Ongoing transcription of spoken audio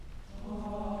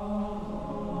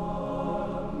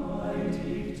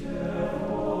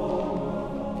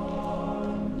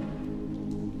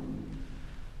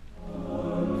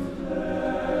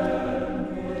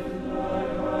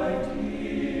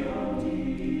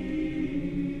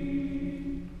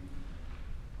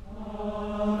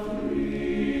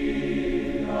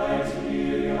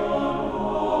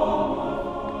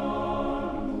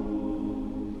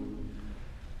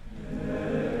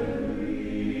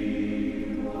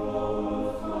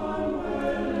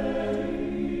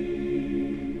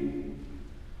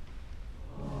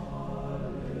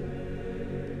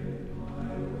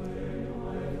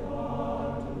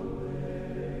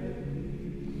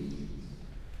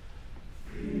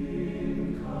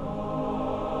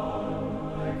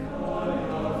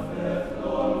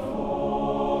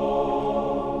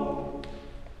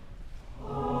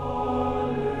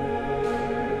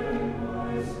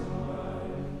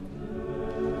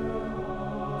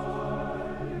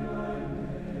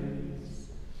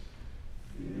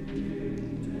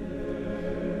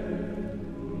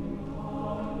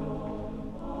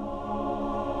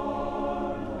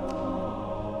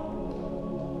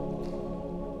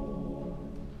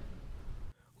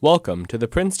Welcome to the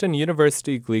Princeton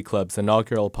University Glee Club's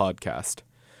inaugural podcast.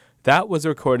 That was a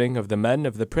recording of the men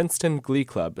of the Princeton Glee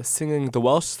Club singing the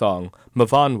Welsh song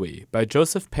Myfanwy by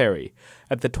Joseph Perry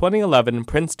at the 2011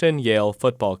 Princeton-Yale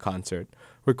football concert,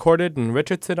 recorded in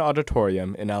Richardson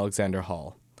Auditorium in Alexander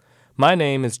Hall. My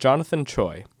name is Jonathan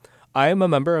Choi. I am a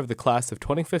member of the class of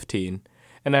 2015,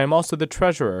 and I am also the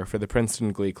treasurer for the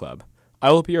Princeton Glee Club.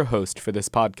 I will be your host for this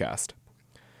podcast.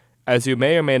 As you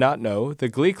may or may not know, the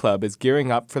Glee Club is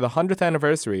gearing up for the 100th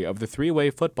anniversary of the three-way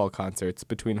football concerts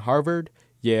between Harvard,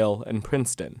 Yale, and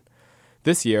Princeton.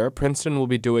 This year, Princeton will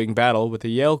be doing battle with the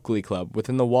Yale Glee Club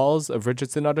within the walls of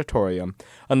Richardson Auditorium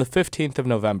on the 15th of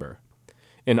November.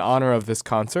 In honor of this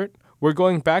concert, we're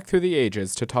going back through the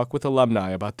ages to talk with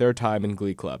alumni about their time in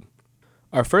Glee Club.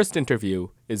 Our first interview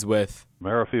is with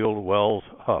Merrifield Wells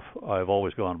Huff. I've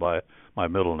always gone by my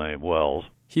middle name, Wells.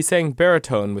 He sang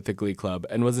baritone with the Glee Club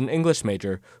and was an English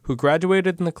major who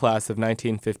graduated in the class of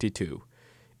 1952.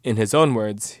 In his own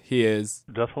words, he is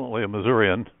definitely a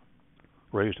Missourian,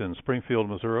 raised in Springfield,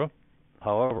 Missouri.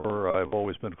 However, I've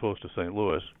always been close to St.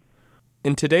 Louis.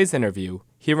 In today's interview,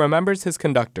 he remembers his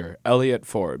conductor, Elliot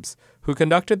Forbes, who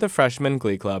conducted the freshman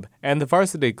Glee Club and the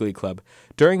varsity Glee Club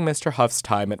during Mr. Huff's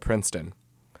time at Princeton.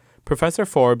 Professor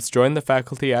Forbes joined the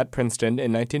faculty at Princeton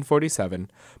in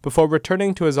 1947 before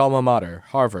returning to his alma mater,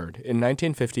 Harvard, in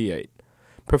 1958.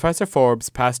 Professor Forbes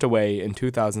passed away in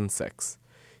 2006.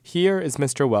 Here is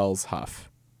Mr. Wells Huff.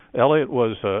 Elliot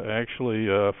was actually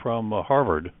from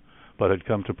Harvard, but had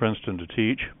come to Princeton to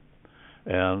teach,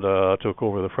 and took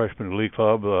over the freshman Glee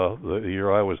Club the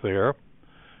year I was there,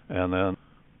 and then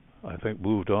I think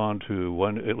moved on to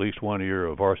at least 1 year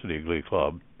of varsity Glee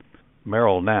Club.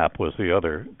 Merrill Knapp was the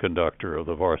other conductor of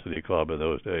the varsity club in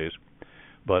those days.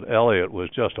 But Elliot was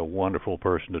just a wonderful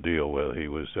person to deal with. He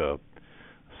was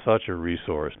such a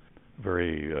resource,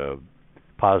 very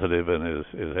positive in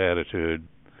his attitude,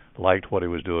 liked what he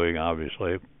was doing,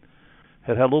 obviously.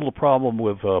 Had a little problem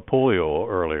with polio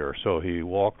earlier, so he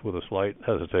walked with a slight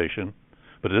hesitation,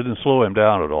 but it didn't slow him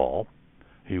down at all.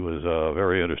 He was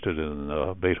very interested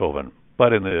in Beethoven.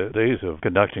 But in the days of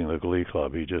conducting the Glee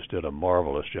Club, he just did a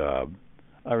marvelous job.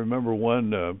 I remember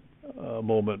one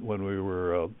moment when we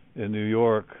were in New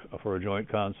York for a joint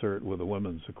concert with the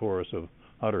women's chorus of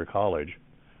Hunter College.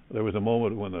 There was a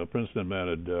moment when the Princeton men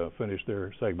had finished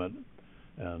their segment,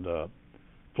 and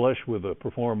flush with the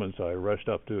performance, I rushed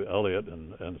up to Elliot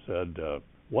and said,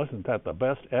 "Wasn't that the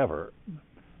best ever?"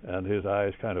 And his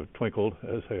eyes kind of twinkled,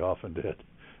 as they often did,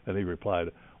 and he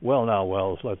replied, "Well, now,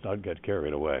 Wells, let's not get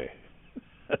carried away."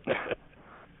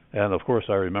 And of course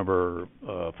I remember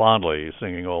fondly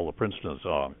singing all the Princeton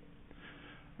songs,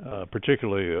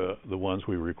 particularly the ones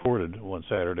we recorded one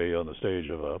Saturday on the stage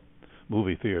of a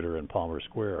movie theater in Palmer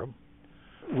Square.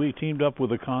 We teamed up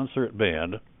with a concert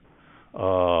band.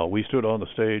 We stood on the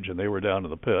stage and they were down in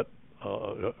the pit,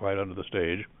 right under the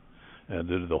stage, and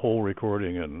did the whole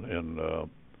recording in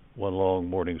one long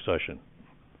morning session.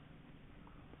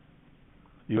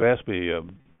 You asked me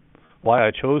why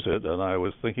I chose it, and I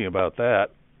was thinking about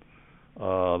that.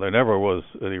 There never was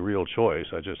any real choice.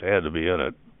 I just had to be in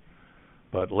it.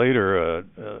 But later, as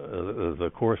the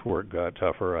coursework got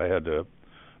tougher, I had to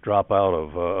drop out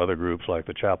of other groups like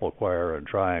the Chapel Choir and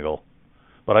Triangle.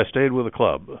 But I stayed with the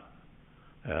club,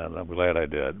 and I'm glad I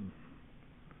did.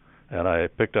 And I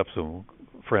picked up some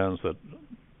friends that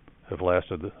have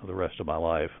lasted the rest of my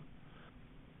life.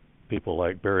 People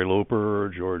like Barry Loper,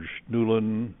 George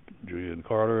Newland, Julian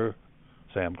Carter,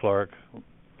 Sam Clark,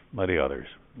 many others.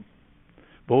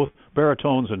 Both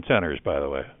baritones and tenors, by the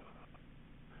way.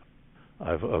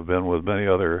 I've been with many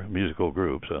other musical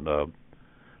groups, and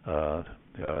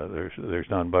there's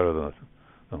none better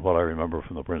than what I remember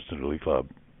from the Princeton Glee Club.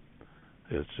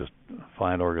 It's just a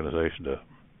fine organization to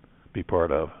be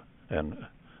part of, and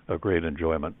a great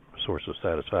enjoyment, source of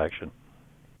satisfaction.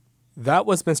 That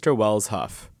was Mr. Wells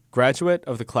Huff, graduate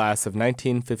of the class of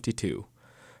 1952.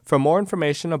 For more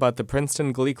information about the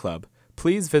Princeton Glee Club,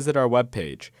 please visit our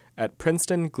webpage at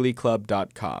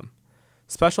princetongleeclub.com.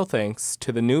 Special thanks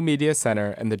to the New Media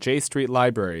Center and the J Street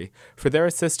Library for their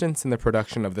assistance in the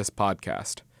production of this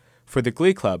podcast. For the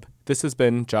Glee Club, this has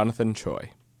been Jonathan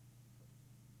Choi.